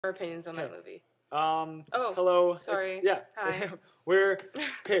our opinions on that movie. Oh, hello. Sorry. Yeah. Hi. We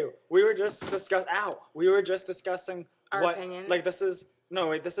were just discussing our what opinion. like this is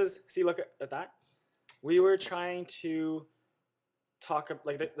this is see look at that. We were trying to talk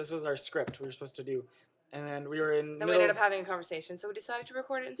like this was our script we were supposed to do, and then we were in. Then we ended up having a conversation, so we decided to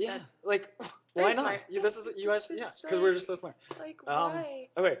record it instead. Yeah, like why not? This is you guys, yeah, because we're just so smart. Like why?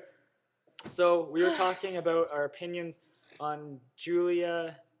 Okay, so we were talking about our opinions on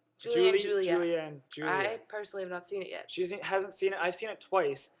Julia and Julia. I personally have not seen it yet. She hasn't seen it. I've seen it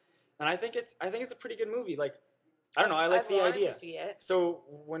twice, and I think it's a pretty good movie. Like, I don't know. I like the idea. To see it, so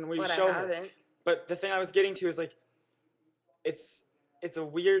when we show her, but the thing I was getting to is like, it's a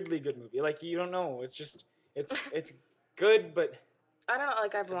weirdly good movie. Like you don't know. It's just it's good, but I don't know.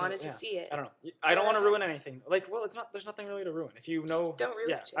 Like I've wanted to see it. I don't know. I don't want to ruin anything. Like, well, it's not. There's nothing really to ruin. If you know, don't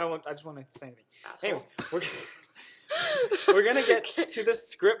ruin it. I won't. I just want to say anything. Anyways, we're gonna get to the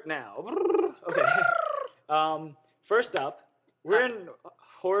script now. Okay. First up, we're in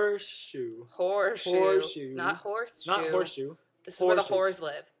Horseshoe. Horseshoe. Not horseshoe. Not horseshoe. This is where the whores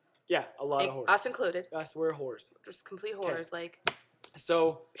live. Yeah, a lot of whores. Us included. Us, we're whores. Just complete whores, like.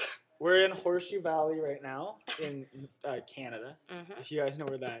 So, we're in Horseshoe Valley right now in Canada. If you guys know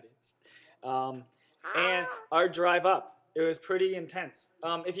where that is. And our drive up, it was pretty intense.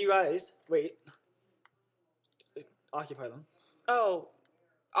 If you guys occupy them. Oh,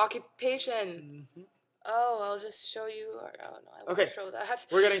 occupation. Oh, I'll just show you. Oh no, I won't show that.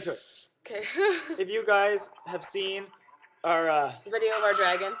 We're getting to it. Okay. If you guys have seen our video of our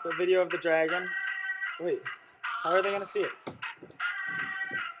dragon. The video of the dragon. Wait, how are they gonna see it?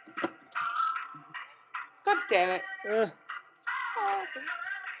 God damn it.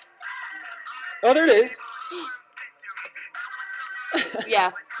 Oh, there it is.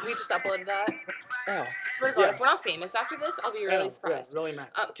 Yeah, we just uploaded that. Oh. I swear to God, if we're not famous after this, I'll be really surprised. Yeah, really mad.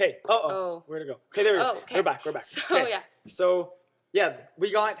 Okay. Where'd it go? Okay, there we go. Okay. We're back. So we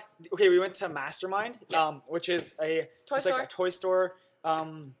went to Mastermind, which is a toy store.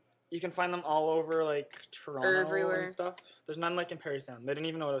 You can find them all over like Toronto everywhere and stuff. There's none like in Perry Sound. They didn't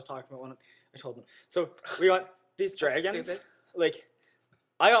even know what I was talking about when I told them. So we got these dragons. Like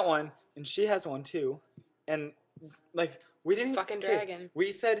I got one and she has one too. And like we didn't dragon.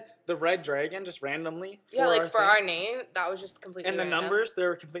 We said the red dragon just randomly. For our name, that was just completely random. And the numbers, they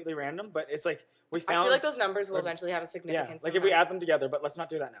were completely random, but it's like we found. I feel like those numbers will eventually have a significance. Yeah, like if we add them together, but let's not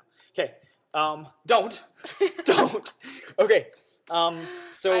do that now. Okay. Don't. Okay.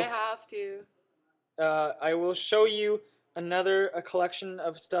 So I have to. I will show you a collection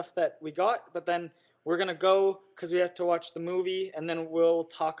of stuff that we got, but then we're gonna go because we have to watch the movie, and then we'll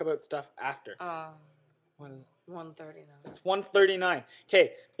talk about stuff after. 1:39. It's 1:39.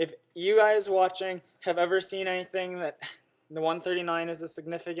 Okay, if you guys watching have ever seen anything that the 1:39 is a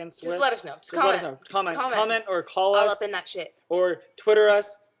significance with, let us know. Just let us know. Comment or call us. All up in that shit. Or Twitter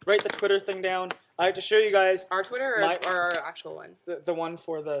us. Write the Twitter thing down. I have to show you guys our Twitter or our actual ones. The one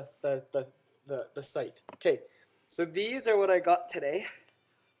for the site. Okay, so these are what I got today.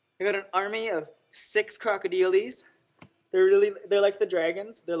 I got an army of 6 crocodiles. They're like the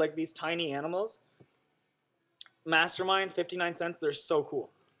dragons. They're like these tiny animals. Mastermind, 59 cents. They're so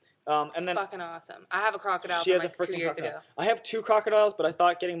cool. And then fucking awesome. I have a crocodile. She has a freaking 2 years ago. I have 2 crocodiles, but I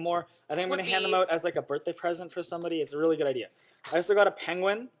thought getting more. I think I'm gonna hand them out as like a birthday present for somebody. It's a really good idea. I also got a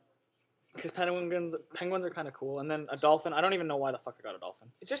penguin, because penguins are kind of cool, and then a dolphin. I don't even know why the fuck I got a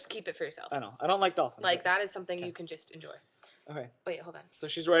dolphin. Just keep it for yourself. I know. I don't like dolphins. Like that is something you can just enjoy. Okay. Wait, hold on. So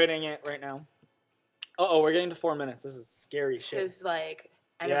she's writing it right now. We're getting to 4 minutes. This is scary shit. This is like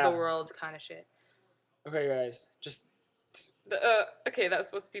end of the world kind of shit. Okay, guys, just. Okay, that was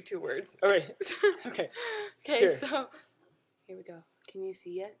supposed to be 2 words. Okay. Okay. Okay, so here we go. Can you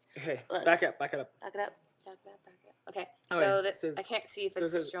see it? Okay. Look. Back it up. Okay. So I can't see if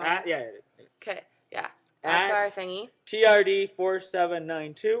it's showing. Yeah, it is. Okay. Yeah. That's our thingy.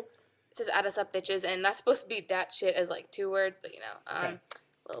 TRD4792. It says add us up, bitches, and that's supposed to be that shit as like 2 words, but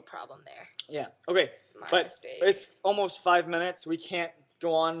little problem there. Yeah. Okay. My mistake. It's almost 5 minutes. We can't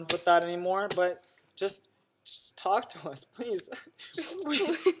go on with that anymore. But just talk to us, please. Just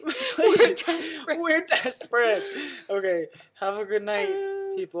please. We're desperate. Okay. Have a good night,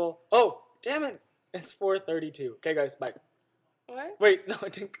 people. Oh, damn it. It's 4:32. Okay, guys. Bye. What? Wait, no,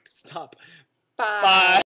 it didn't stop. Bye.